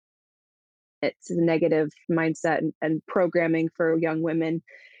It's a negative mindset and programming for young women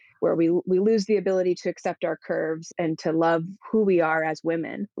where we lose the ability to accept our curves and to love who we are as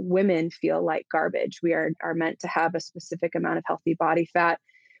women. Women feel like garbage. We are meant to have a specific amount of healthy body fat.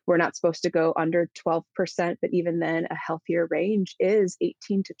 We're not supposed to go under 12%, but even then, a healthier range is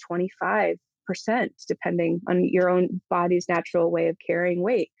 18 to 25%, depending on your own body's natural way of carrying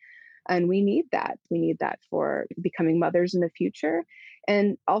weight. And we need that. We need that for becoming mothers in the future.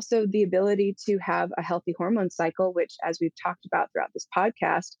 And also the ability to have a healthy hormone cycle, which, as we've talked about throughout this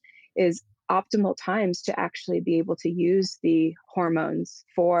podcast, is optimal times to actually be able to use the hormones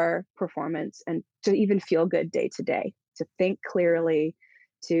for performance and to even feel good day to day, to think clearly,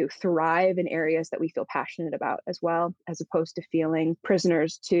 to thrive in areas that we feel passionate about as well, as opposed to feeling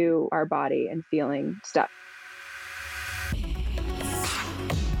prisoners to our body and feeling stuck.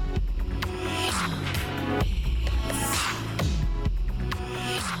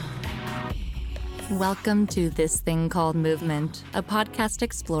 Welcome to This Thing Called Movement, a podcast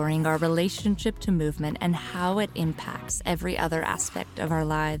exploring our relationship to movement and how it impacts every other aspect of our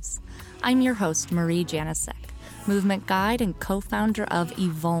lives. I'm your host, Marie Janicek, movement guide and co-founder of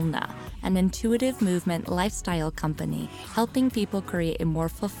Evolna, an intuitive movement lifestyle company helping people create a more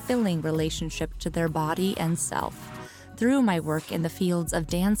fulfilling relationship to their body and self. Through my work in the fields of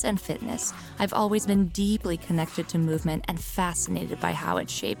dance and fitness, I've always been deeply connected to movement and fascinated by how it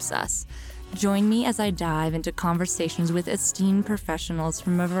shapes us. Join me as I dive into conversations with esteemed professionals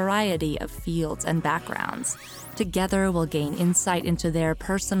from a variety of fields and backgrounds. Together, we'll gain insight into their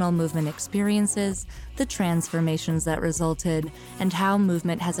personal movement experiences, the transformations that resulted, and how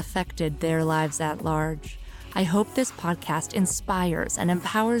movement has affected their lives at large. I hope this podcast inspires and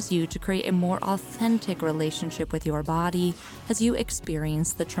empowers you to create a more authentic relationship with your body as you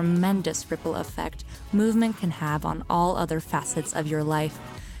experience the tremendous ripple effect movement can have on all other facets of your life.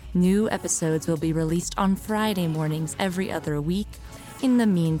 New episodes will be released on Friday mornings every other week. In the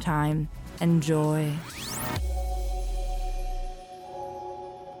meantime, enjoy.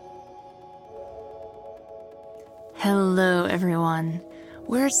 Hello, everyone.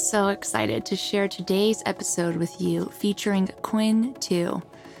 We're so excited to share today's episode with you featuring Quinn Tu.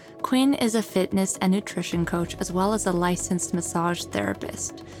 Quinn is a fitness and nutrition coach as well as a licensed massage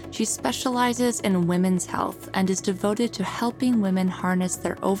therapist. She specializes in women's health and is devoted to helping women harness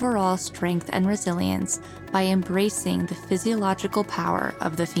their overall strength and resilience by embracing the physiological power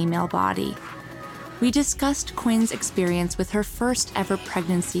of the female body. We discussed Quinn's experience with her first ever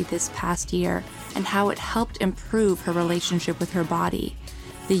pregnancy this past year and how it helped improve her relationship with her body,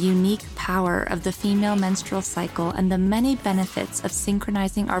 the unique power of the female menstrual cycle and the many benefits of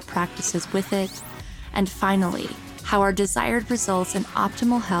synchronizing our practices with it, and finally, how our desired results and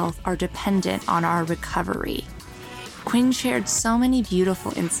optimal health are dependent on our recovery. Quinn shared so many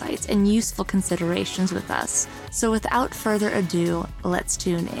beautiful insights and useful considerations with us, so without further ado, let's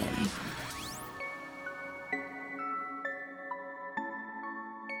tune in.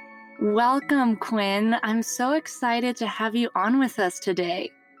 Welcome, Quinn. I'm so excited to have you on with us today.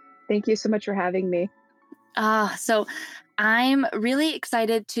 Thank you so much for having me. So I'm really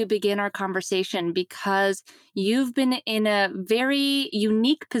excited to begin our conversation because you've been in a very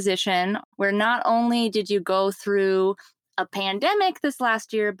unique position where not only did you go through a pandemic this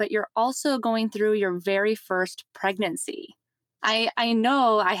last year, but you're also going through your very first pregnancy. I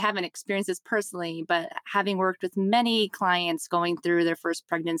know I haven't experienced this personally, but having worked with many clients going through their first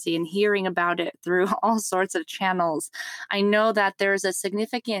pregnancy and hearing about it through all sorts of channels, I know that there's a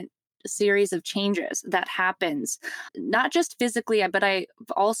significant series of changes that happens, not just physically, but I've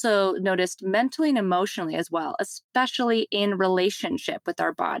also noticed mentally and emotionally as well, especially in relationship with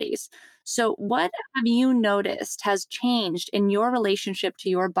our bodies. So what have you noticed has changed in your relationship to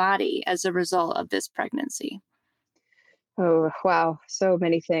your body as a result of this pregnancy? Oh, wow. So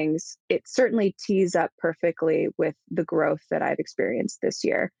many things. It certainly tees up perfectly with the growth that I've experienced this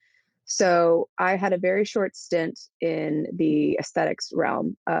year. So I had a very short stint in the aesthetics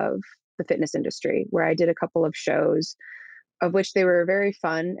realm of the fitness industry where I did a couple of shows, of which they were very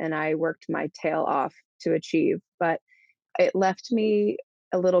fun and I worked my tail off to achieve. But it left me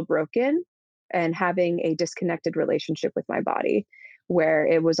a little broken and having a disconnected relationship with my body, where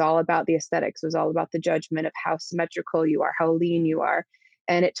it was all about the aesthetics, it was all about the judgment of how symmetrical you are, how lean you are.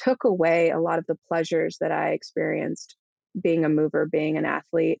 And it took away a lot of the pleasures that I experienced being a mover, being an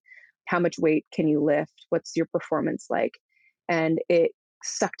athlete. How much weight can you lift? What's your performance like? And it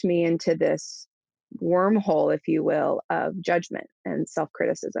sucked me into this wormhole, if you will, of judgment and self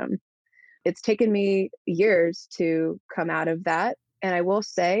criticism. It's taken me years to come out of that. And I will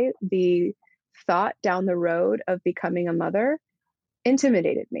say the thought down the road of becoming a mother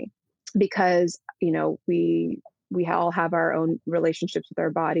intimidated me. because, we all have our own relationships with our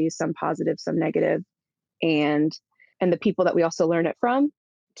bodies, some positive, some negative, and the people that we also learn it from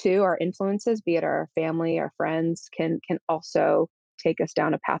too, our influences, be it our family, our friends, can also take us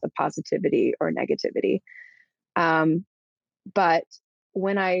down a path of positivity or negativity. Um, but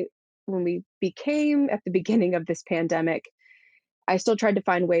when I when we became at the beginning of this pandemic, I still tried to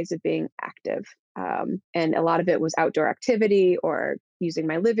find ways of being active. And a lot of it was outdoor activity or using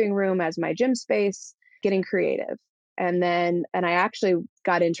my living room as my gym space, getting creative. And I actually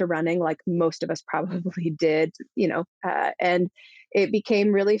got into running like most of us probably did, and it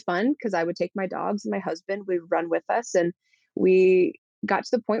became really fun because I would take my dogs and my husband, we would run with us. And we got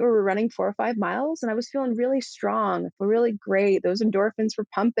to the point where we were running 4 or 5 miles and I was feeling really strong, really great. Those endorphins were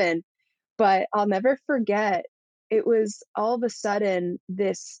pumping. But I'll never forget, it was all of a sudden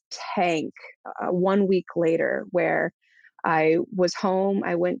this tank, 1 week later where I was home.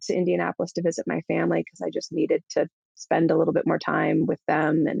 I went to Indianapolis to visit my family because I just needed to spend a little bit more time with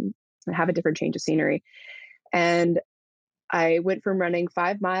them and have a different change of scenery. And I went from running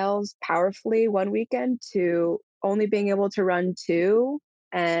 5 miles powerfully one weekend to only being able to run 2,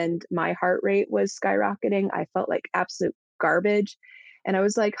 and my heart rate was skyrocketing. I felt like absolute garbage, and I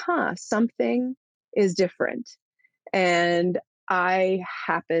was like, "Huh, something is different." And I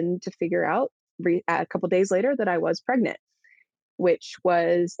happened to figure out a couple days later that I was pregnant, which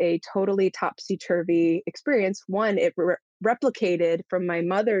was a totally topsy-turvy experience. One, it replicated from my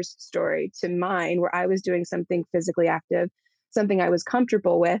mother's story to mine, where I was doing something physically active, something I was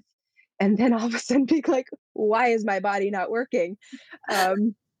comfortable with, and then all of a sudden being like, "Why is my body not working?"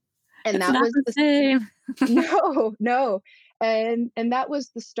 Um, and It's that not was the the same. no, no, and that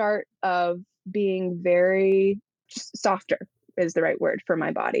was the start of being very softer is the right word for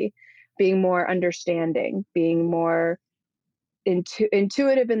my body, being more understanding, being more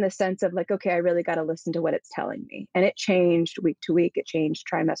intuitive in the sense of like, okay, I really got to listen to what it's telling me. And it changed week to week. It changed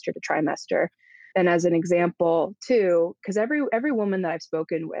trimester to trimester. And as an example, too, because every woman that I've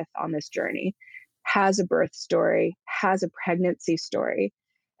spoken with on this journey has a birth story, has a pregnancy story.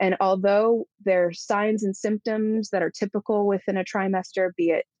 And although there are signs and symptoms that are typical within a trimester,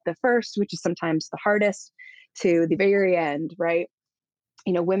 be it the first, which is sometimes the hardest, to the very end, right?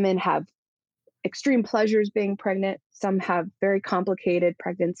 Women have extreme pleasures being pregnant. Some have very complicated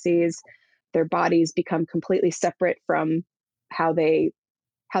pregnancies. Their bodies become completely separate from how they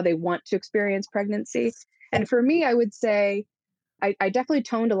want to experience pregnancy. And for me, I would say I definitely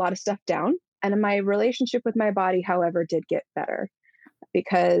toned a lot of stuff down. And my relationship with my body, however, did get better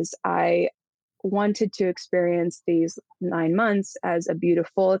because I wanted to experience these 9 months as a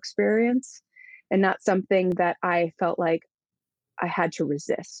beautiful experience and not something that I felt like I had to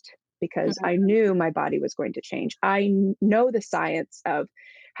resist because I Mhm. knew my body was going to change. Know the science of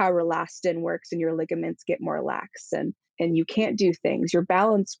how elastin works and your ligaments get more lax and you can't do things. Your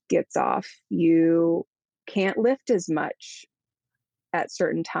balance gets off. You can't lift as much at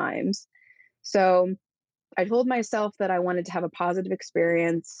certain times. So I told myself that I wanted to have a positive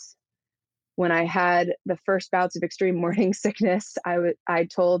experience. When I had the first bouts of extreme morning sickness, I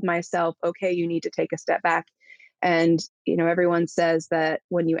told myself, okay, you need to take a step back. And everyone says that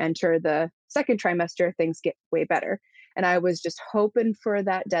when you enter the second trimester, things get way better. And I was just hoping for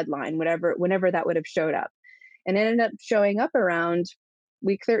that deadline, whenever that would have showed up. And it ended up showing up around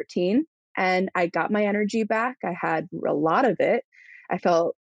week 13. And I got my energy back. I had a lot of it. I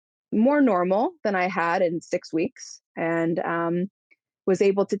felt more normal than I had in 6 weeks. And was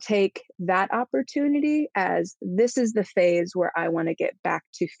able to take that opportunity as this is the phase where I want to get back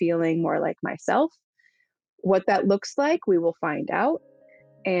to feeling more like myself. What that looks like, we will find out.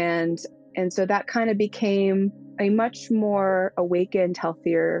 And so that kind of became a much more awakened,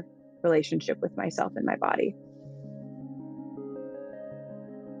 healthier relationship with myself and my body.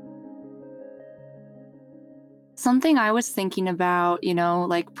 Something I was thinking about,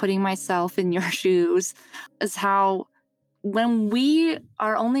 like putting myself in your shoes, is how when we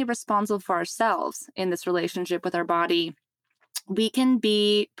are only responsible for ourselves in this relationship with our body, we can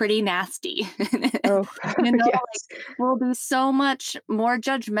be pretty nasty. Oh, Like yes. we'll be so much more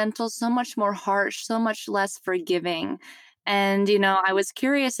judgmental, so much more harsh, so much less forgiving. And I was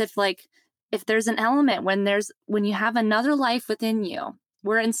curious if there's an element when you have another life within you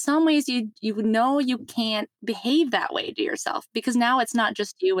where in some ways you can't behave that way to yourself because now it's not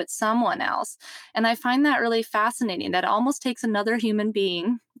just you, it's someone else. And I find that really fascinating that it almost takes another human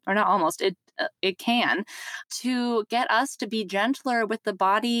being, or not almost, it can, to get us to be gentler with the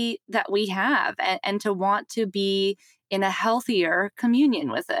body that we have and to want to be in a healthier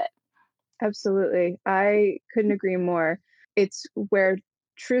communion with it. Absolutely. I couldn't agree more. It's where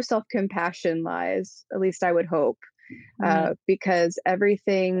true self-compassion lies, at least I would hope, Right. because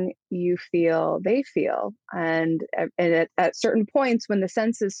everything you feel, they feel. And at certain points, when the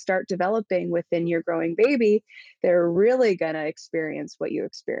senses start developing within your growing baby, they're really going to experience what you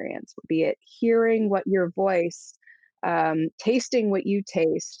experience, be it hearing what your voice, tasting what you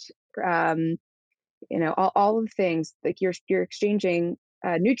taste, um, all of the things like you're exchanging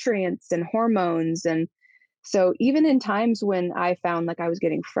nutrients and hormones. And so even in times when I found like I was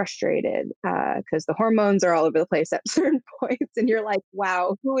getting frustrated because the hormones are all over the place at certain points, and you're like,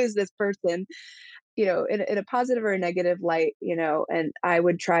 wow, who is this person? In a positive or a negative light, and I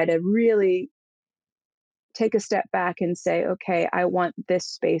would try to really take a step back and say, okay, I want this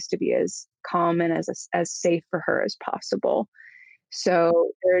space to be as calm and as safe for her as possible.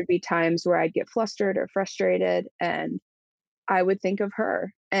 So there would be times where I'd get flustered or frustrated, and I would think of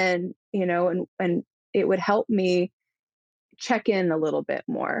her, and it would help me check in a little bit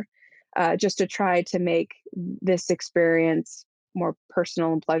more, just to try to make this experience more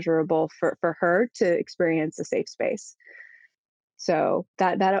personal and pleasurable for her to experience a safe space. So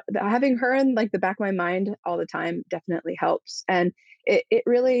that having her in like the back of my mind all the time definitely helps. And it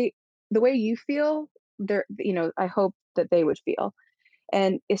really, the way you feel there, I hope that they would feel.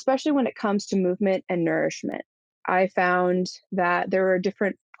 And especially when it comes to movement and nourishment, I found that there were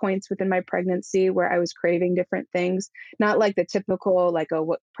different points within my pregnancy where I was craving different things, not like the typical, like, oh,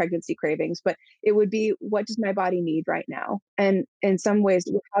 what pregnancy cravings, but it would be, what does my body need right now? And in some ways,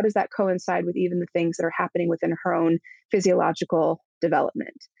 how does that coincide with even the things that are happening within her own physiological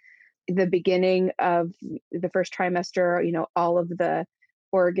development? The beginning of the first trimester, all of the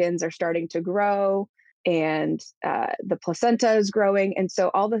organs are starting to grow, and the placenta is growing. And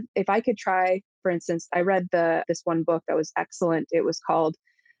so if I could try, for instance, I read this one book that was excellent. It was called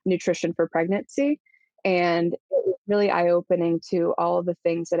Nutrition for Pregnancy. And it was really eye opening to all of the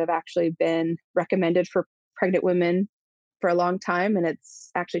things that have actually been recommended for pregnant women for a long time. And it's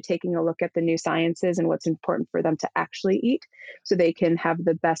actually taking a look at the new sciences and what's important for them to actually eat so they can have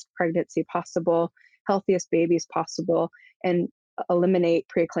the best pregnancy possible, healthiest babies possible, and eliminate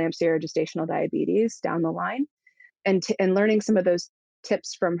preeclampsia or gestational diabetes down the line. And learning some of those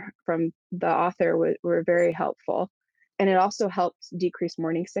tips from the author were very helpful. And it also helped decrease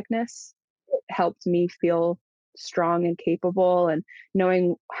morning sickness. It helped me feel strong and capable, and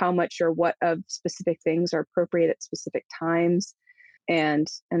knowing how much or what of specific things are appropriate at specific times. And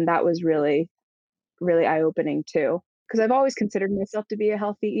that was really, really eye opening too, because I've always considered myself to be a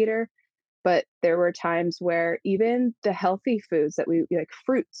healthy eater, but there were times where even the healthy foods that we like,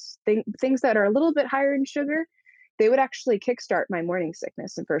 fruits, things that are a little bit higher in sugar, they would actually kickstart my morning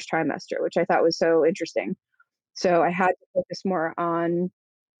sickness in first trimester, which I thought was so interesting. So I had to focus more on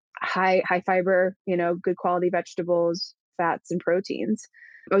high fiber, good quality vegetables, fats, and proteins.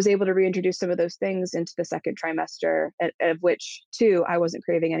 I was able to reintroduce some of those things into the second trimester, of which too I wasn't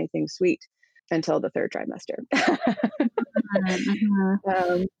craving anything sweet until the third trimester.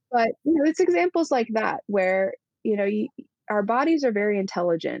 Mhm. But it's examples like that where our bodies are very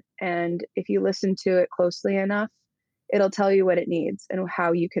intelligent, and if you listen to it closely enough, it'll tell you what it needs and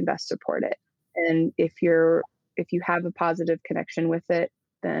how you can best support it. And if you have a positive connection with it,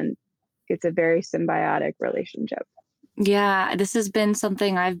 then it's a very symbiotic relationship. Yeah, this has been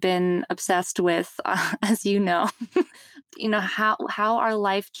something I've been obsessed with, as you know. How our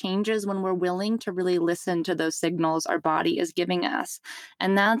life changes when we're willing to really listen to those signals our body is giving us.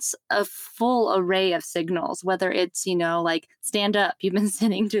 And that's a full array of signals, whether it's, like stand up, you've been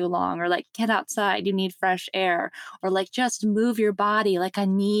sitting too long, or like get outside, you need fresh air, or like just move your body, like I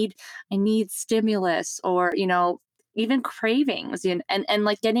need stimulus, or even cravings, and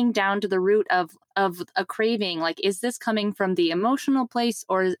like getting down to the root of a craving, like is this coming from the emotional place,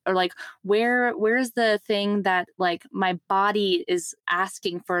 or like where's the thing that like my body is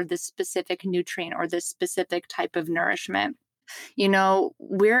asking for this specific nutrient or this specific type of nourishment.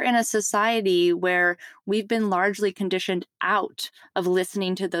 We're in a society where we've been largely conditioned out of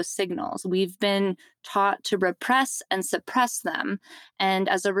listening to those signals. We've been taught to repress and suppress them. And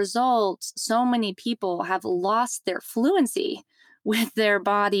as a result, so many people have lost their fluency with their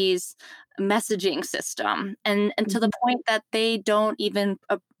body's messaging system, and to the Mhm. point that they don't even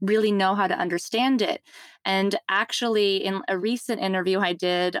really know how to understand it. And actually, in a recent interview I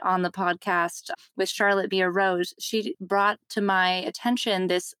did on the podcast with Charlotte Mia Rose, she brought to my attention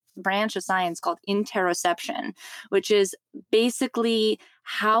this branch of science called interoception, which is basically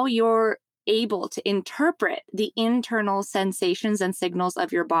how you're able to interpret the internal sensations and signals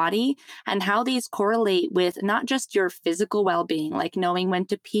of your body, and how these correlate with not just your physical well-being, like knowing when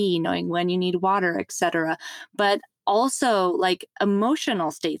to pee, knowing when you need water, etc., but also like emotional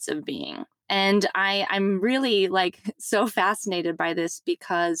states of being. And I'm really like so fascinated by this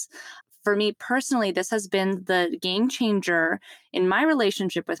because for me personally, this has been the game changer in my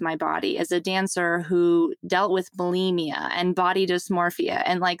relationship with my body as a dancer who dealt with bulimia and body dysmorphia.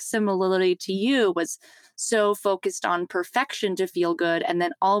 And like similarly to you, was so focused on perfection to feel good and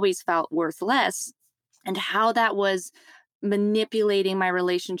then always felt worth less. And how that was manipulating my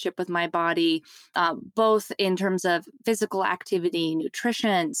relationship with my body, both in terms of physical activity,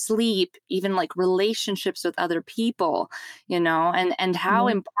 nutrition, sleep, even like relationships with other people, and how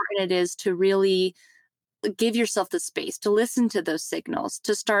Yeah. important it is to really give yourself the space to listen to those signals,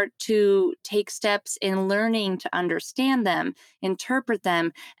 to start to take steps in learning to understand them, interpret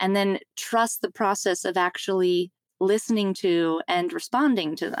them, and then trust the process of actually listening to and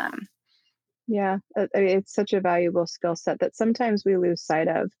responding to them. Yeah, I mean, it's such a valuable skill set that sometimes we lose sight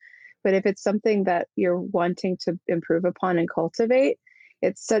of. But if it's something that you're wanting to improve upon and cultivate,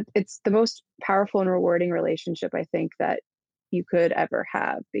 it's the most powerful and rewarding relationship I think that you could ever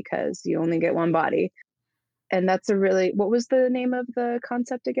have because you only get one body. And that's a really what was the name of the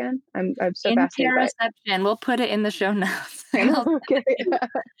concept again? I'm so fascinated by it. Interoception, we'll put it in the show notes. Okay.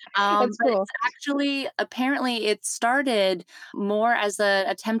 That's But cool. it's actually apparently it started more as an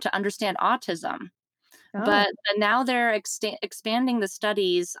attempt to understand autism, Oh, but now they're expanding the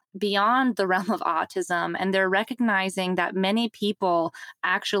studies beyond the realm of autism, and they're recognizing that many people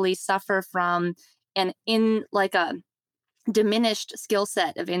actually suffer from an in like a diminished skill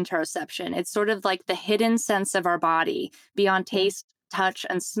set of interoception. It's sort of like the hidden sense of our body beyond yeah, taste, touch,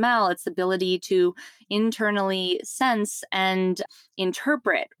 and smell. It's the ability to internally sense and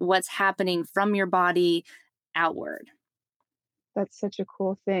interpret what's happening from your body outward. that's such a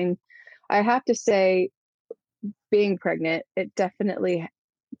cool thing. I have to say, being pregnant, it definitely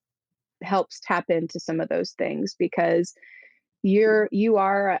helps tap into some of those things because you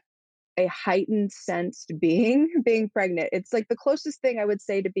are a heightened sensed being pregnant. It's like the closest thing I would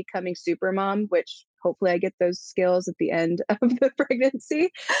say to becoming super mom, which hopefully I get those skills at the end of the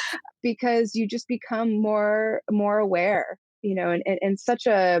pregnancy because you just become more aware, in such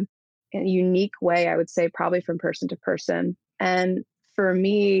a unique way, I would say probably from person to person. And for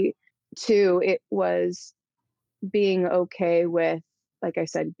me too, it was being okay with, like I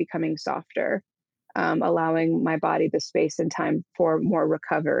said, becoming softer, allowing my body the space and time for more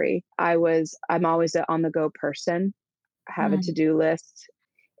recovery. I'm always an on the go person. I have a Mm. to do list,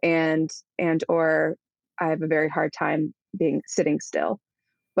 and or I have a very hard time being sitting still.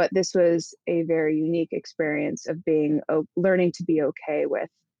 But this was a very unique experience of learning to be okay with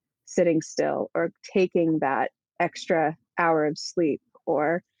sitting still or taking that extra hour of sleep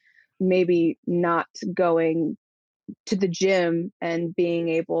or maybe not going to the gym and being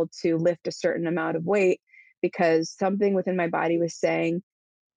able to lift a certain amount of weight because something within my body was saying,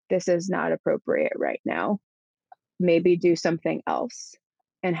 this is not appropriate right now. Maybe do something else.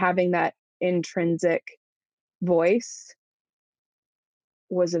 And having that intrinsic voice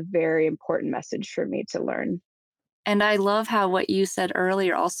was a very important message for me to learn. And I love how what you said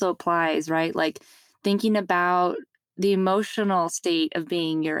earlier also applies, right? Like thinking about the emotional state of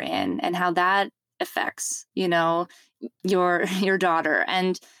being you're in and how that affects, your daughter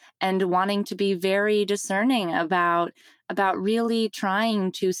and wanting to be very discerning about really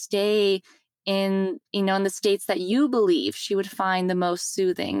trying to stay in the states that you believe she would find the most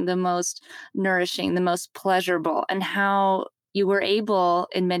soothing, the most nourishing, the most pleasurable, and how you were able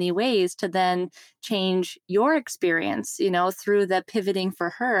in many ways to then change your experience, through the pivoting for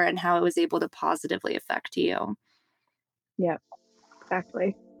her and how it was able to positively affect you. Yeah,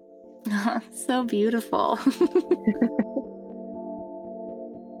 exactly. So beautiful.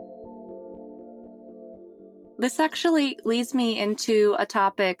 This actually leads me into a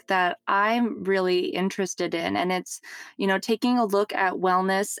topic that I'm really interested in, and it's, taking a look at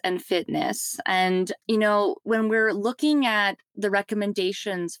wellness and fitness. And, when we're looking at the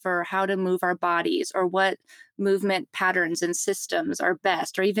recommendations for how to move our bodies or what movement patterns and systems are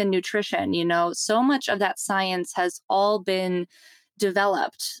best, or even nutrition, so much of that science has all been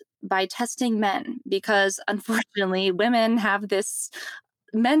developed by testing men because unfortunately women have this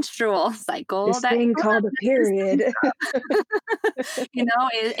menstrual cycle This that thing sort of called a messes things period. up.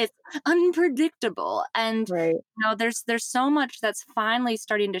 It's unpredictable, and Right. there's so much that's finally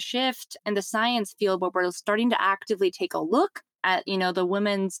starting to shift in the science field where we're starting to actively take a look at the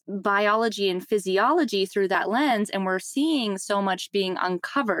women's biology and physiology through that lens, and we're seeing so much being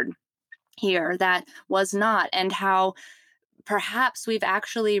uncovered here that was not, and how perhaps we've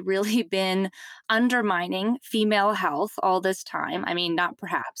actually really been undermining female health all this time. I mean, not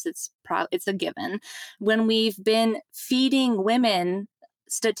perhaps, it's a given. When we've been feeding women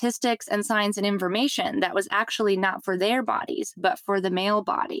statistics and science and information that was actually not for their bodies, but for the male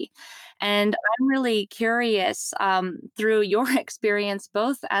body. And I'm really curious, through your experience,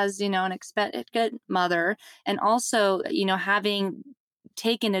 both as, an expectant mother and also, having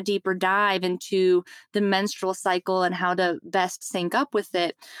taken a deeper dive into the menstrual cycle and how to best sync up with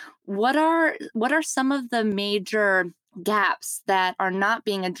it. What are some of the major gaps that are not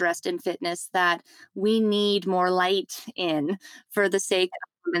being addressed in fitness that we need more light in for the sake of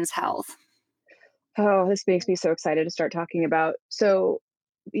women's health? Oh, this makes me so excited to start talking about. So,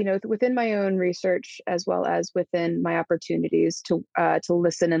 within my own research as well as within my opportunities to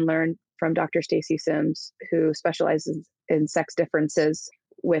listen and learn from Dr. Stacy Sims, who specializes in sex differences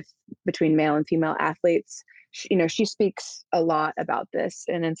with between male and female athletes. She speaks a lot about this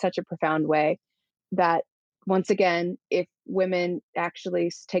and in such a profound way that once again, if women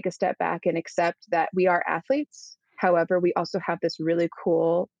actually take a step back and accept that we are athletes, however, we also have this really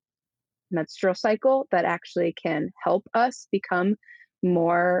cool menstrual cycle that actually can help us become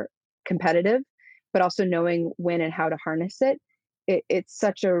more competitive, but also knowing when and how to harness it. It's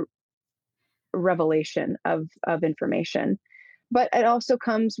such a revelation of information. But it also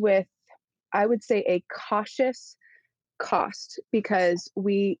comes with, I would say, a cautious cost because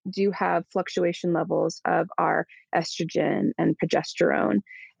we do have fluctuation levels of our estrogen and progesterone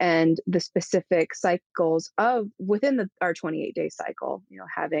and the specific cycles of within our 28-day cycle,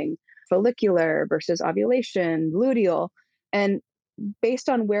 having follicular versus ovulation, luteal, and based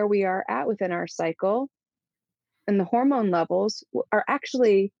on where we are at within our cycle and the hormone levels are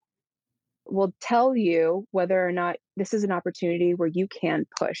actually will tell you whether or not this is an opportunity where you can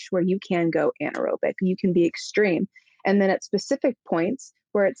push, where you can go anaerobic, you can be extreme. And then at specific points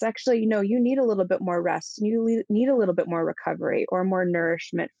where it's actually, you need a little bit more rest, you need a little bit more recovery or more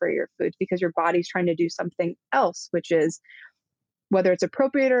nourishment for your foods because your body's trying to do something else, which is whether it's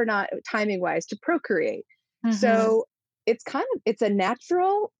appropriate or not, timing wise, to procreate. Mm-hmm. So it's a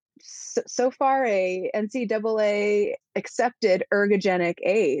natural, so far a NCAA accepted ergogenic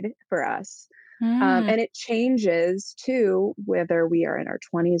aid for us. Mm. And it changes too, whether we are in our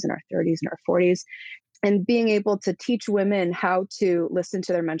 20s and our 30s and our 40s, and being able to teach women how to listen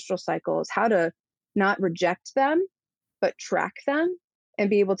to their menstrual cycles, how to not reject them, but track them and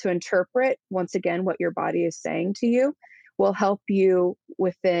be able to interpret once again what your body is saying to you will help you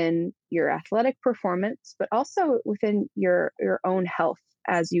within your athletic performance, but also within your own health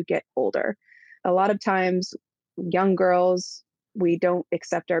as you get older. A lot of times, young girls, we don't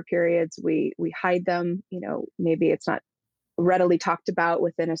accept our periods. We hide them. Maybe it's not readily talked about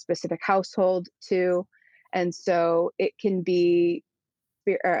within a specific household too, and so it can be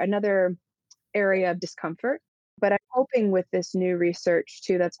another area of discomfort. But I'm hoping with this new research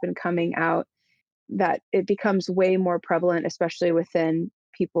too that's been coming out that it becomes way more prevalent, especially within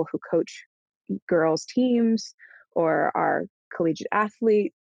people who coach girls' teams or our collegiate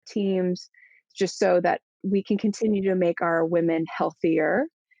athlete teams, just so that we can continue to make our women healthier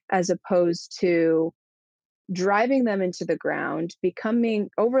as opposed to driving them into the ground, becoming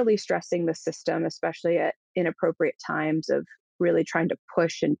overly stressing the system, especially at inappropriate times of really trying to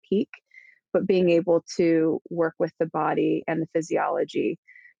push and peak, but being able to work with the body and the physiology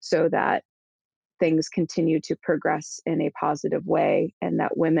so that things continue to progress in a positive way and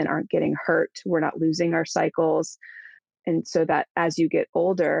that women aren't getting hurt. We're not losing our cycles. And so that as you get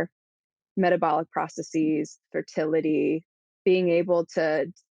older, metabolic processes, fertility, being able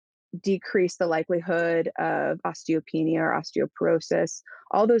to decrease the likelihood of osteopenia or osteoporosis,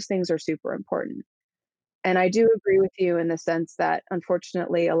 all those things are super important. And I do agree with you in the sense that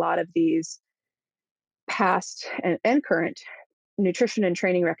unfortunately, a lot of these past and current nutrition and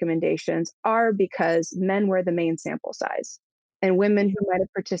training recommendations are because men were the main sample size. And women who might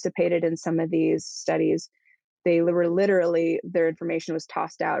have participated in some of these studies, they were literally, their information was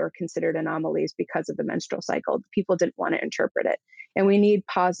tossed out or considered anomalies because of the menstrual cycle. People didn't want to interpret it. And we need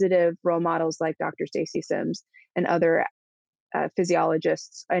positive role models like Dr. Stacy Sims and other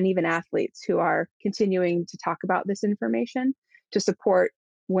physiologists and even athletes who are continuing to talk about this information to support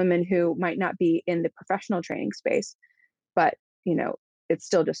women who might not be in the professional training space, but it's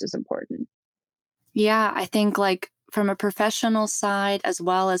still just as important. Yeah, I think like from a professional side as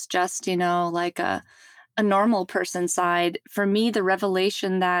well as just, like a normal person side, for me, the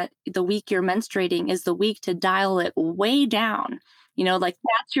revelation that the week you're menstruating is the week to dial it way down like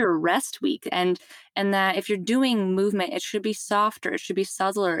that's your rest week. And that if you're doing movement, it should be softer, it should be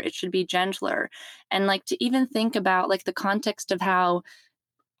subtler, it should be gentler. And like to even think about like the context of how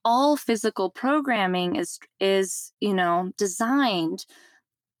all physical programming is designed,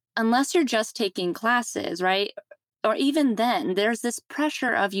 unless you're just taking classes, right? Or even then, there's this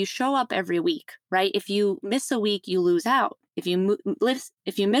pressure of you show up every week, right? If you miss a week, you lose out. If you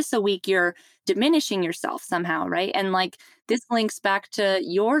miss a week, you're diminishing yourself somehow, right? And like this links back to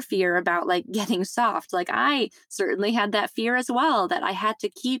your fear about like getting soft. Like I certainly had that fear as well, that I had to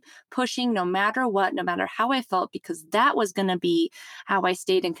keep pushing no matter what, no matter how I felt, because that was going to be how I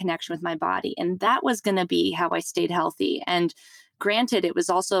stayed in connection with my body, and that was going to be how I stayed healthy. And granted, it was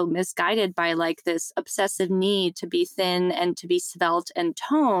also misguided by like this obsessive need to be thin and to be svelte and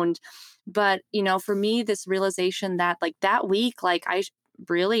toned. But, for me, this realization that like that week, like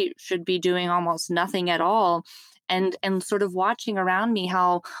really should be doing almost nothing at all. And sort of watching around me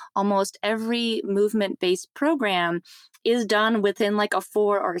how almost every movement based program is done within like a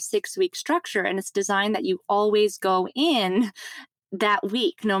 4 or 6 week structure, and it's designed that you always go in that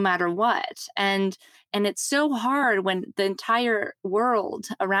week no matter what. And it's so hard when the entire world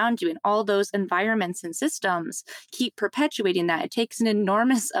around you and all those environments and systems keep perpetuating that. It takes an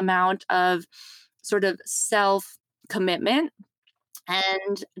enormous amount of sort of self commitment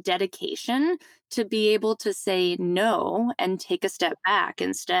and dedication to be able to say no and take a step back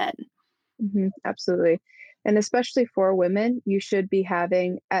instead. Absolutely. And especially for women, you should be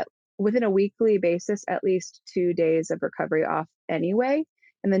having at within a weekly basis at least 2 days of recovery off anyway.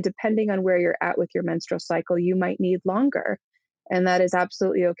 And then depending on where you're at with your menstrual cycle, you might need longer. And that is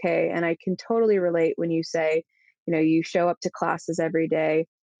absolutely okay. And I can totally relate when you say, you show up to classes every day,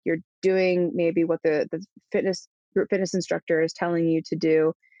 you're doing maybe what the group fitness instructor is telling you to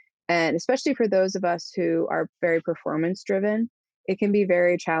do. And especially for those of us who are very performance driven, it can be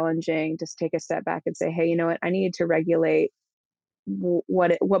very challenging to take a step back and say, hey, you know what? I need to regulate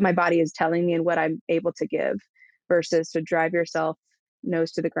what my body is telling me and what I'm able to give versus to drive yourself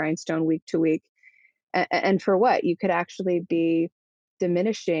nose to the grindstone week to week. And for what? You could actually be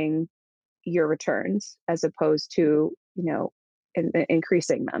diminishing your returns as opposed to,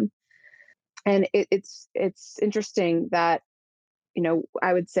 increasing them. And it's interesting that,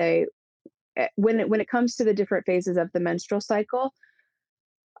 I would say when it comes to the different phases of the menstrual cycle,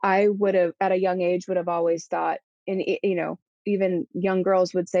 I would have at a young age would have always thought, and even young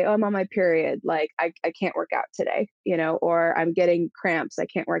girls would say, "Oh, I'm on my period. Like I can't work out today," or "I'm getting cramps. I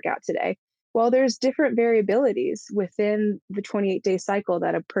can't work out today." Well, there's different variabilities within the 28-day cycle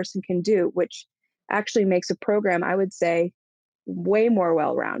that a person can do, which actually makes a program, I would say, way more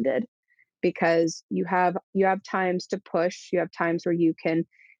well-rounded because you have times to push, you have times where you can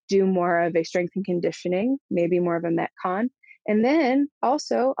do more of a strength and conditioning, maybe more of a metcon, and then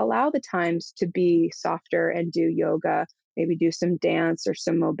also allow the times to be softer and do yoga, maybe do some dance or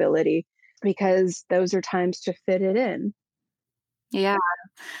some mobility because those are times to fit it in. Yeah.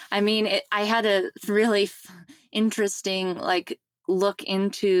 I mean, I had a really interesting like look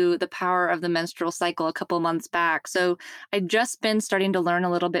into the power of the menstrual cycle a couple months back. So I'd just been starting to learn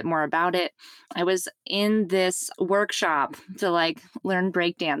a little bit more about it. I was in this workshop to like learn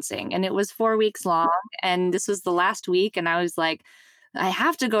breakdancing, and it was 4 weeks long. And this was the last week, and I was like, I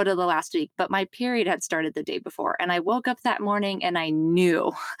have to go to the last week, but my period had started the day before. And I woke up that morning and I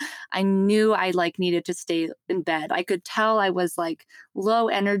knew I like needed to stay in bed. I could tell I was like low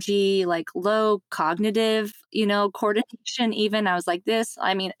energy, like low cognitive, coordination, even. I was like, this,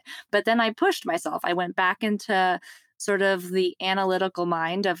 I mean, but then I pushed myself. I went back into sort of the analytical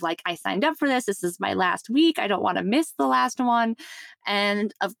mind of like, I signed up for this. This is my last week. I don't want to miss the last one.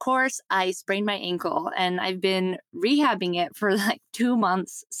 And of course, I sprained my ankle, and I've been rehabbing it for like 2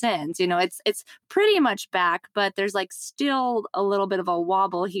 months since. It's pretty much back, but there's like still a little bit of a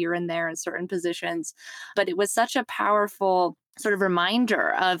wobble here and there in certain positions. But it was such a powerful sort of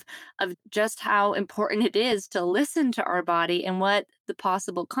reminder of just how important it is to listen to our body and what the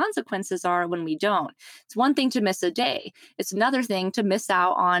possible consequences are when we don't. It's one thing to miss a day. It's another thing to miss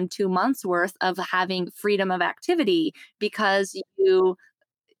out on 2 months worth of having freedom of activity because you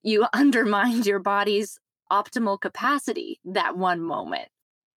undermined your body's optimal capacity that one moment.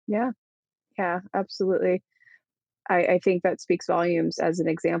 Yeah, yeah, absolutely. I think that speaks volumes as an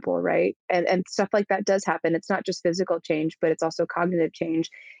example, right? And stuff like that does happen. It's not just physical change, but it's also cognitive change.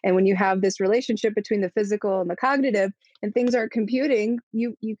 And when you have this relationship between the physical and the cognitive, and things aren't computing,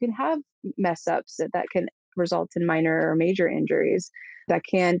 you can have mess ups that can result in minor or major injuries that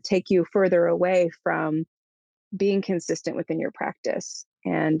can take you further away from being consistent within your practice.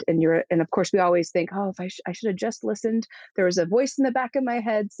 And of course we always think, oh, if I should have just listened. There was a voice in the back of my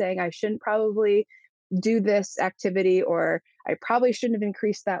head saying I shouldn't probably do this activity, or I probably shouldn't have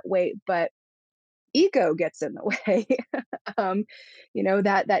increased that weight, but ego gets in the way. um,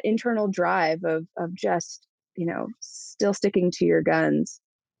 that internal drive of just, still sticking to your guns.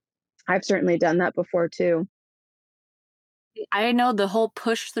 I've certainly done that before too. I know the whole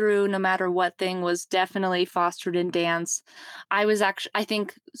push through no matter what thing was definitely fostered in dance. I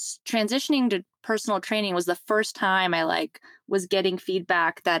think transitioning to personal training was the first time I was getting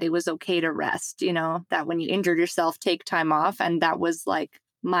feedback that it was okay to rest, that when you injured yourself, take time off. And that was like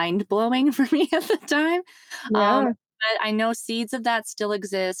mind blowing for me at the time. Yeah. But I know seeds of that still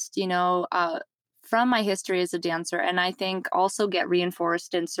exist, from my history as a dancer. And I think also get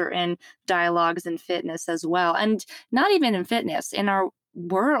reinforced in certain dialogues in fitness as well. And not even in fitness, in our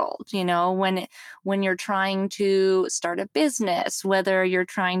world, when you're trying to start a business, whether you're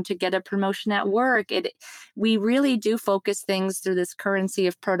trying to get a promotion at work, we really do focus things through this currency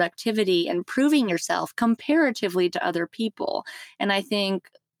of productivity and proving yourself comparatively to other people. And I think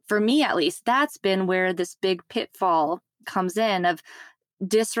for me, at least, that's been where this big pitfall comes in of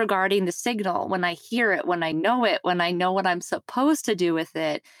disregarding the signal when I hear it, when I know what I'm supposed to do with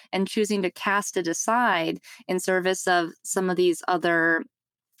it, and choosing to cast it aside in service of some of these other,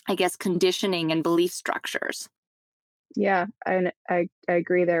 I guess, conditioning and belief structures. Yeah, and I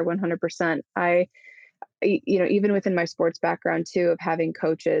agree there 100%. Even within my sports background too, of having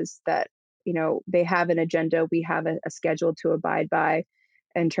coaches that, they have an agenda, we have a schedule to abide by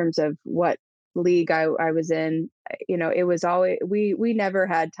in terms of what league I was in. It was always, we never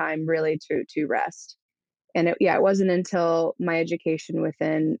had time really to rest. And it wasn't until my education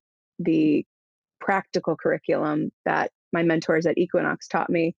within the practical curriculum that my mentors at Equinox taught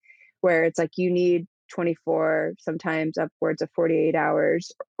me, where it's like you need 24, sometimes upwards of 48 hours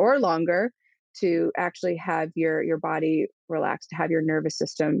or longer to actually have your body relax, to have your nervous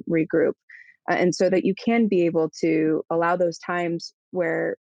system regroup. And so that you can be able to allow those times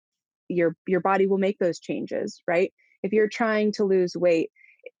where your body will make those changes, right? If you're trying to lose weight,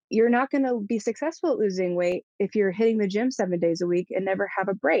 you're not going to be successful at losing weight if you're hitting the gym 7 days a week and never have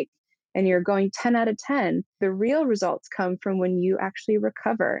a break and you're going 10 out of 10. The real results come from when you actually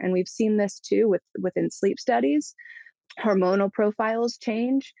recover. And we've seen this too within sleep studies. Hormonal profiles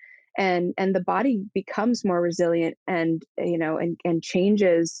change, and the body becomes more resilient, and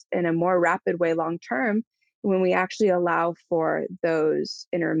changes in a more rapid way long term when we actually allow for those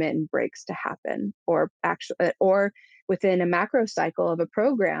intermittent breaks to happen, or within a macro cycle of a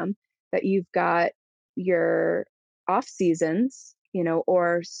program, that you've got your off seasons,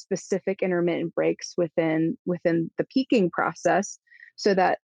 or specific intermittent breaks within the peaking process, so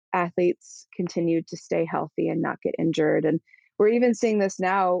that athletes continue to stay healthy and not get injured. And we're even seeing this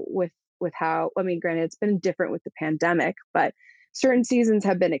now with how, I mean, granted, it's been different with the pandemic, but certain seasons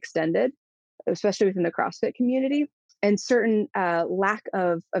have been extended, especially within the CrossFit community, and certain lack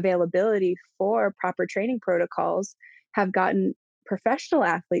of availability for proper training protocols have gotten professional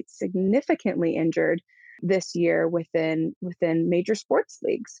athletes significantly injured this year within major sports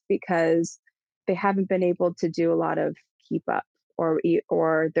leagues, because they haven't been able to do a lot of keep up,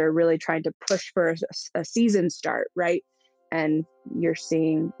 or they're really trying to push for a season start, right? And you're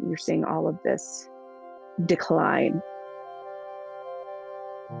seeing all of this decline.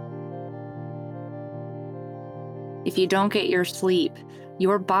 If you don't get your sleep,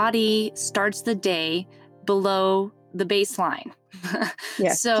 your body starts the day below the baseline.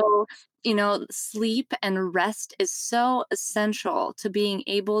 Yes. So, sleep and rest is so essential to being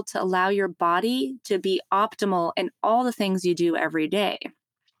able to allow your body to be optimal in all the things you do every day.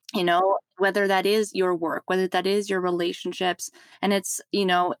 Whether that is your work, whether that is your relationships, and it's,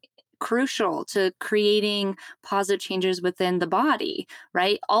 crucial to creating positive changes within the body,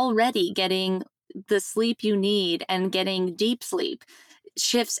 right? Already getting the sleep you need and getting deep sleep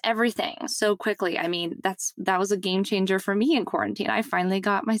shifts everything so quickly. I mean, that was a game changer for me in quarantine. I finally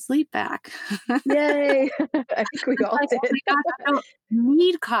got my sleep back. Yay. I think we It's all like, oh did. my gosh, I don't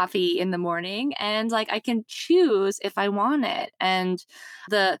need coffee in the morning, and I can choose if I want it. And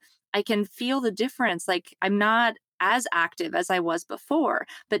the I can feel the difference. Like, I'm not as active as I was before,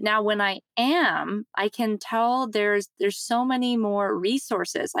 but now when I am, I can tell there's so many more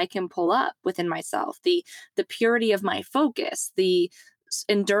resources I can pull up within myself. The purity of my focus, the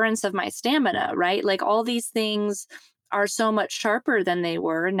endurance of my stamina, right? Like, all these things are so much sharper than they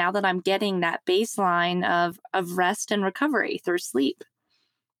were now that I'm getting that baseline of rest and recovery through sleep.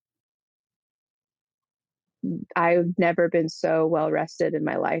 I've never been so well rested in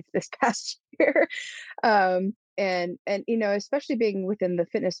my life this past year. And especially being within the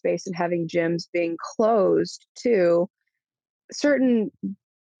fitness space and having gyms being closed too, certain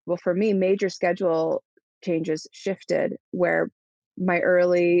well, for me, major schedule changes shifted where my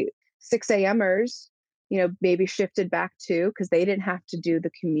early 6 a.m.ers, maybe shifted back too, because they didn't have to do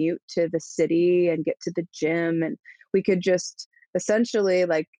the commute to the city and get to the gym. And we could just essentially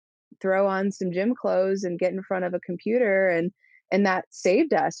like throw on some gym clothes and get in front of a computer. And that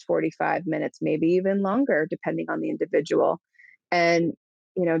saved us 45 minutes, maybe even longer, depending on the individual. And,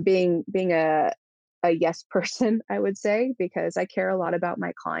 being a yes person, I would say, because I care a lot about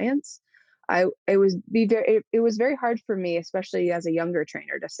my clients. It was very hard for me, especially as a younger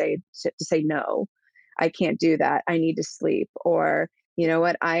trainer, to say no. I can't do that. I need to sleep. Or, you know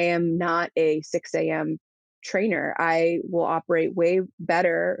what, I am not a 6 a.m. trainer. I will operate way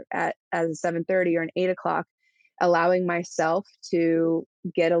better at as a 7:30 or an 8 o'clock, allowing myself to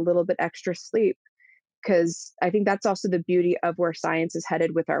get a little bit extra sleep, because I think that's also the beauty of where science is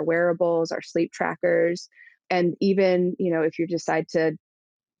headed with our wearables, our sleep trackers. And even, if you decide to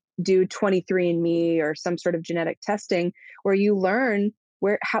do 23andMe or some sort of genetic testing where you learn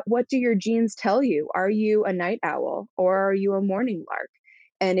what do your genes tell you? Are you a night owl or are you a morning lark?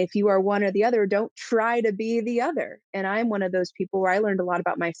 And if you are one or the other, don't try to be the other. And I'm one of those people where I learned a lot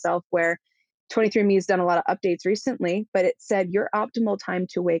about myself, where 23andMe has done a lot of updates recently, but it said your optimal time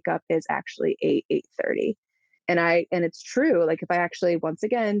to wake up is actually 8:30. And it's true. Like, if I actually, once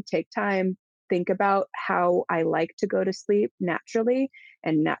again, take time, think about how I like to go to sleep naturally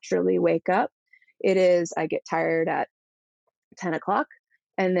and naturally wake up, I get tired at 10 o'clock,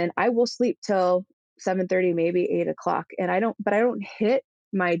 and then I will sleep till 7:30, maybe 8 o'clock. But I don't hit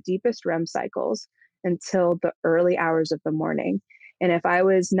my deepest REM cycles until the early hours of the morning. And if I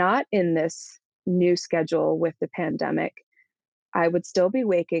was not in this new schedule with the pandemic, I would still be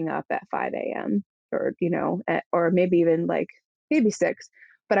waking up at 5 a.m. or, or maybe even like maybe 6,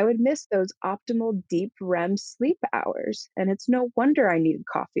 but I would miss those optimal deep REM sleep hours. And it's no wonder I needed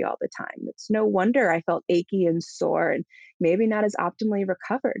coffee all the time. It's no wonder I felt achy and sore and maybe not as optimally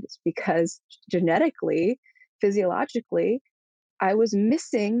recovered. It's because genetically, physiologically, I was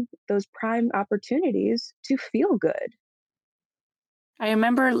missing those prime opportunities to feel good. I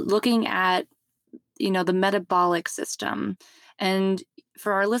remember looking at the metabolic system. And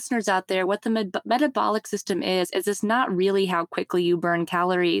for our listeners out there, what the metabolic system is it's not really how quickly you burn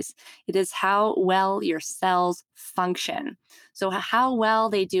calories. It is how well your cells function. So how well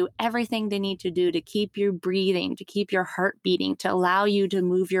they do everything they need to do to keep you breathing, to keep your heart beating, to allow you to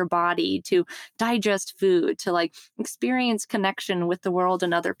move your body, to digest food, to like experience connection with the world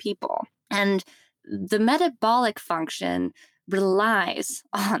and other people. And the metabolic function relies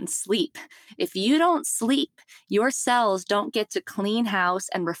on sleep. If you don't sleep, your cells don't get to clean house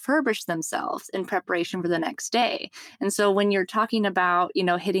and refurbish themselves in preparation for the next day. And so when you're talking about,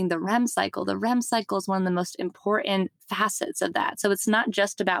 hitting the REM cycle is one of the most important facets of that. So it's not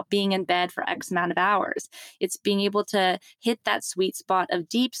just about being in bed for X amount of hours. It's being able to hit that sweet spot of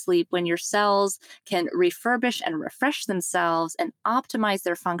deep sleep when your cells can refurbish and refresh themselves and optimize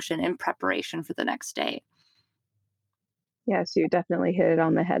their function in preparation for the next day. Yeah, so you definitely hit it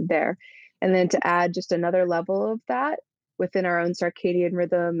on the head there. And then to add just another level of that within our own circadian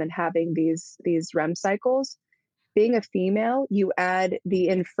rhythm and having these REM cycles, being a female, you add the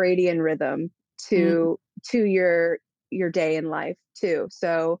infradian rhythm Mm. to your day in life too.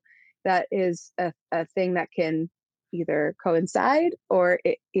 So that is a thing that can either coincide, or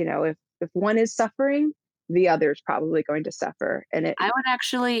if one is suffering, the other is probably going to suffer. And it I would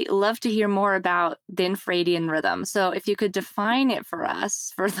actually love to hear more about the infradian rhythm. So if you could define it for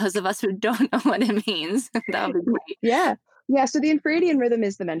us, for those of us who don't know what it means, that would be great. Yeah. Yeah, so the infradian rhythm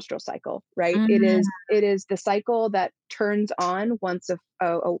is the menstrual cycle, right? It Mm, is it is the cycle that turns on once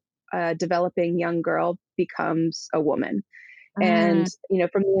a developing young girl becomes a woman. And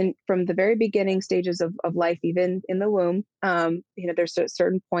mm, from the very beginning stages of life, even in the womb, there's a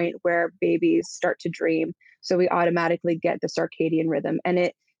certain point where babies start to dream. So we automatically get the circadian rhythm, and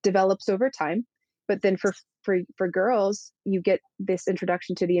it develops over time. But then for girls, you get this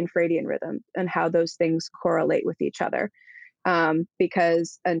introduction to the infradian rhythm and how those things correlate with each other.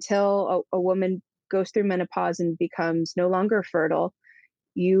 Because until a woman goes through menopause and becomes no longer fertile,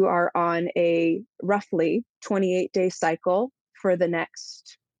 you are on a roughly 28-day cycle for the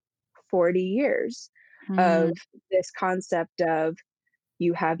next 40 years mm, of this concept of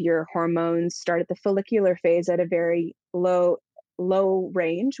you have your hormones start at the follicular phase at a very low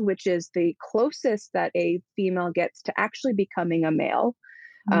range, which is the closest that a female gets to actually becoming a male,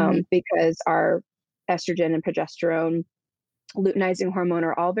 mm. because our estrogen and progesterone, luteinizing hormone,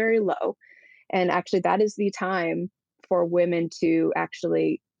 are all very low. And actually, that is the time for women to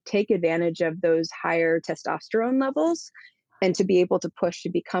actually take advantage of those higher testosterone levels and to be able to push to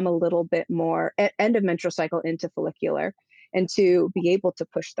become a little bit more end of menstrual cycle into follicular and to be able to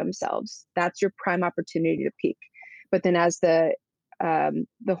push themselves. That's your prime opportunity to peak. But then as the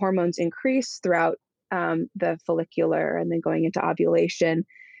hormones increase throughout the follicular and then going into ovulation,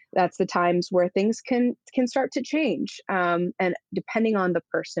 that's the times where things can start to change. And depending on the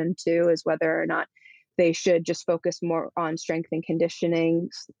person too, is whether or not they should just focus more on strength and conditioning,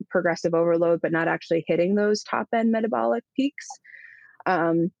 progressive overload, but not actually hitting those top end metabolic peaks.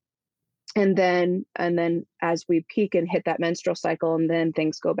 Um, and then as we peak and hit that menstrual cycle and then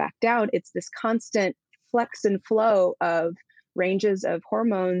things go back down, it's this constant flex and flow of ranges of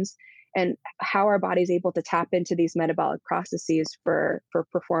hormones and how our body's able to tap into these metabolic processes for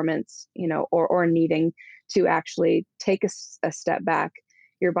performance, or needing to actually take a step back.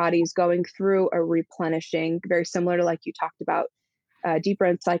 Your body's going through a replenishing, very similar to like you talked about deep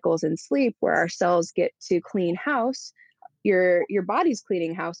REM cycles in sleep, where our cells get to clean house. Your body's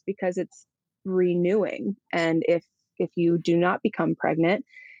cleaning house because it's renewing. And if you do not become pregnant,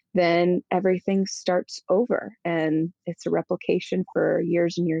 then everything starts over and it's a replication for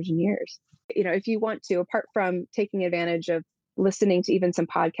years and years and years. If you want to, apart from taking advantage of listening to even some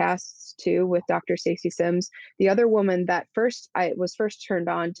podcasts too with Dr. Stacey Sims, the other woman that I was first turned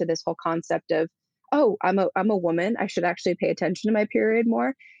on to this whole concept of, oh, I'm a woman, I should actually pay attention to my period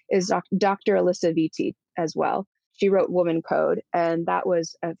more, is Dr. Alyssa Vitti as well. She wrote Woman Code, and that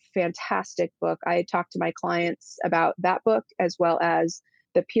was a fantastic book. I talked to my clients about that book as well as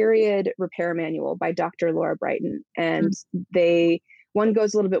the Period Repair Manual by Dr. Laura Brighton. And one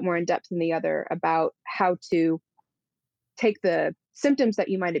goes a little bit more in depth than the other about how to take the symptoms that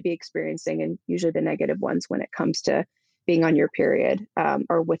you might be experiencing, and usually the negative ones when it comes to being on your period,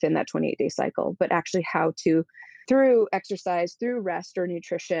 or within that 28-day cycle, but actually how to, through exercise, through rest or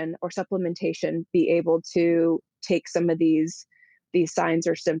nutrition or supplementation, be able to take some of these signs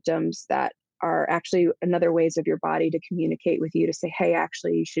or symptoms that are actually another ways of your body to communicate with you to say, hey,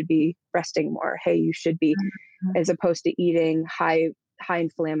 actually you should be resting more. Hey, you should be, as opposed to eating high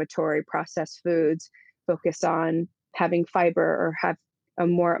inflammatory processed foods, focus on having fiber or have a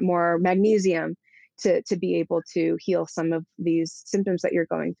more magnesium to be able to heal some of these symptoms that you're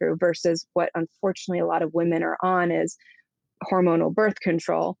going through, versus what unfortunately a lot of women are on is hormonal birth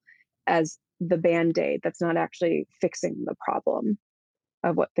control as the band-aid that's not actually fixing the problem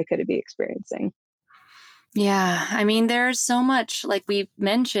of what they could be experiencing. Yeah. I mean, there's so much, like we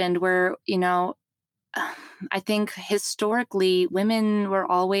mentioned, where, I think historically women were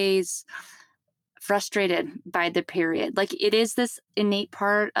always frustrated by the period. Like, it is this innate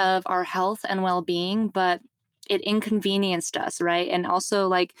part of our health and well-being, but it inconvenienced us, right? And also,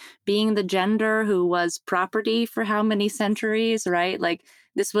 like, being the gender who was property for how many centuries, right? Like,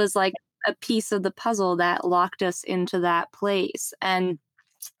 this was like a piece of the puzzle that locked us into that place. And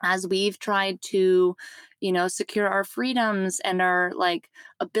as we've tried to, secure our freedoms and our like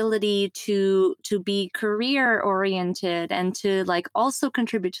ability to be career oriented and to like also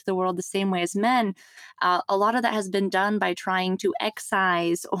contribute to the world the same way as men, a lot of that has been done by trying to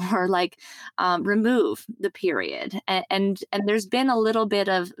excise or like remove the period, and there's been a little bit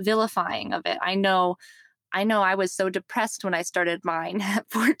of vilifying of it. I know I was so depressed when I started mine at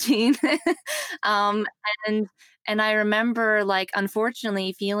 14. um, and and I remember, like,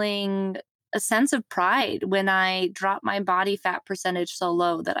 unfortunately feeling a sense of pride when I dropped my body fat percentage so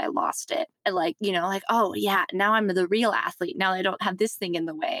low that I lost it. And like, like, oh yeah, now I'm the real athlete. Now I don't have this thing in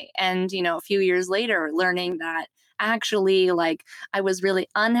the way. And, a few years later, learning that actually, like, I was really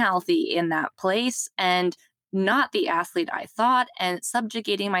unhealthy in that place and not the athlete I thought, and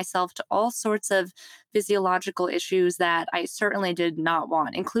subjugating myself to all sorts of physiological issues that I certainly did not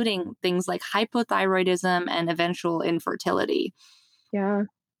want, including things like hypothyroidism and eventual infertility. Yeah,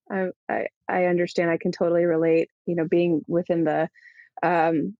 I understand. I can totally relate. Being within the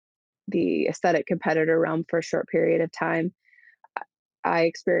aesthetic competitor realm for a short period of time, I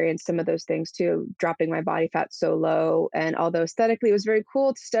experienced some of those things too, dropping my body fat so low. And although aesthetically it was very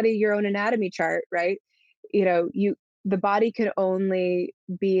cool to study your own anatomy chart, right? The body can only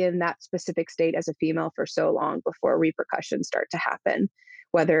be in that specific state as a female for so long before repercussions start to happen.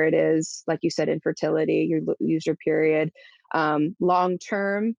 Whether it is, like you said, infertility, you lose your period, long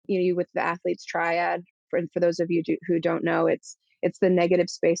term. You with the athlete's triad. For those of you who don't know, it's the negative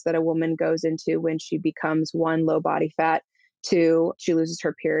space that a woman goes into when she becomes, 1, low body fat, 2, she loses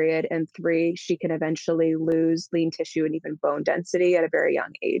her period, and 3, she can eventually lose lean tissue and even bone density at a very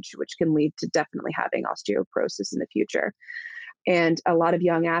young age, which can lead to definitely having osteoporosis in the future. And a lot of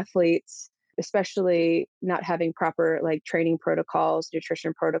young athletes especially not having proper like training protocols,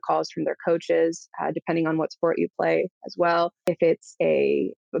 nutrition protocols from their coaches, depending on what sport you play as well. If it's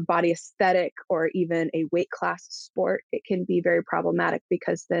a body aesthetic or even a weight class sport, it can be very problematic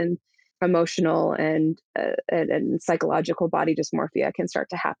because then emotional and psychological body dysmorphia can start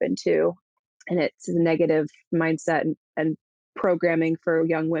to happen too. And it's a negative mindset and programming for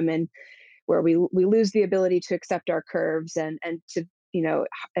young women where we lose the ability to accept our curves and to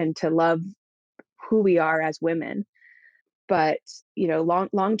and to love who we are as women. But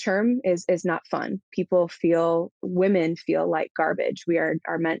long term is not fun. Women feel like garbage. We are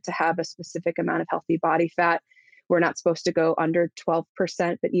meant to have a specific amount of healthy body fat. We're not supposed to go under 12%,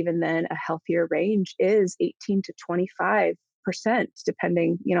 but even then a healthier range is 18 to 25%,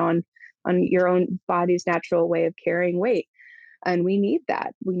 depending on your own body's natural way of carrying weight. And we need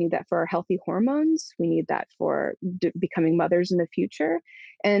that. We need that for our healthy hormones. We need that for becoming mothers in the future.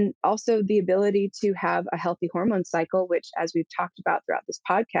 And also the ability to have a healthy hormone cycle, which, as we've talked about throughout this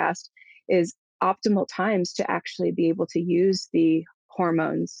podcast, is optimal times to actually be able to use the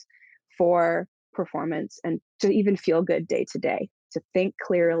hormones for performance and to even feel good day to day, to think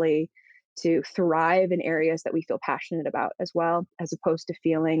clearly, to thrive in areas that we feel passionate about as well, as opposed to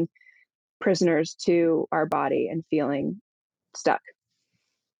feeling prisoners to our body and feeling stuck.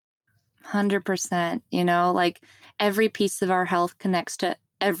 100%. Like every piece of our health connects to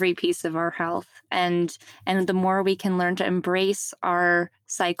every piece of our health. And the more we can learn to embrace our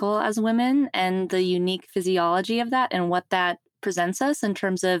cycle as women and the unique physiology of that and what that presents us in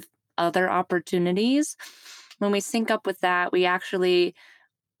terms of other opportunities, when we sync up with that, we actually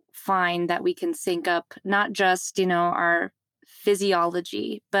find that we can sync up not just, our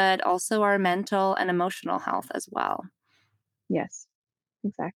physiology, but also our mental and emotional health as well. Yes,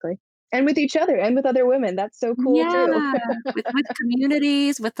 exactly. And with each other and with other women. That's so cool Yeah, too. with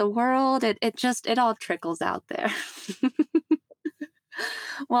communities, with the world, it all trickles out there.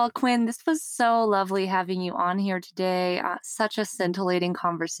 Well, Quinn, this was so lovely having you on here today. Such a scintillating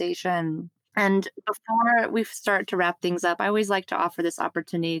conversation. And before we start to wrap things up, I always like to offer this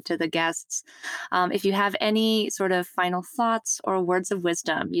opportunity to the guests. If you have any sort of final thoughts or words of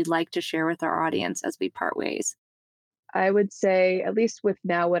wisdom you'd like to share with our audience as we part ways. I would say, at least with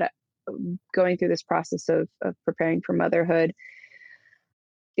now going through this process of preparing for motherhood,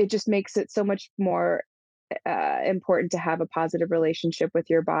 it just makes it so much more important to have a positive relationship with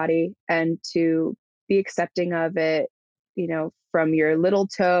your body and to be accepting of it, from your little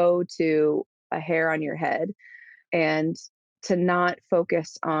toe to a hair on your head, and to not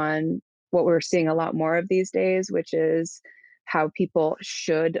focus on what we're seeing a lot more of these days, which is how people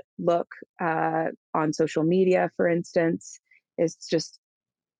should look on social media, for instance. Is just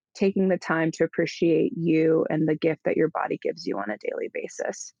taking the time to appreciate you and the gift that your body gives you on a daily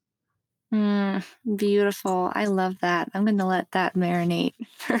basis. Beautiful. I love that. I'm going to let that marinate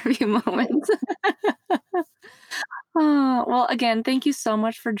for a few moments. Oh, well, again, thank you so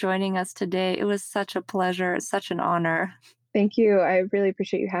much for joining us today. It was such a pleasure. It's such an honor. Thank you. I really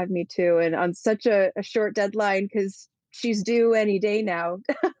appreciate you having me too. And on such a short deadline, because she's due any day now.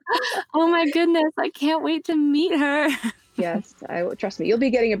 Oh my goodness. I can't wait to meet her. Yes, trust me, you'll be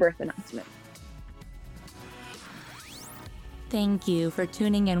getting a birth announcement. Thank you for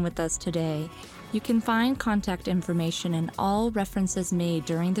tuning in with us today. You can find contact information and all references made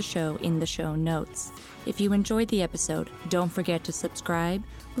during the show in the show notes. If you enjoyed the episode, don't forget to subscribe,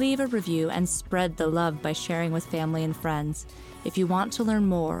 leave a review, and spread the love by sharing with family and friends. If you want to learn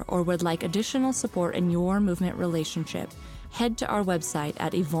more or would like additional support in your movement relationship, head to our website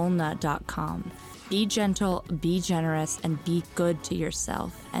at evolna.com. Be gentle, be generous, and be good to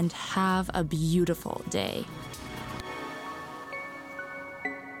yourself, and have a beautiful day.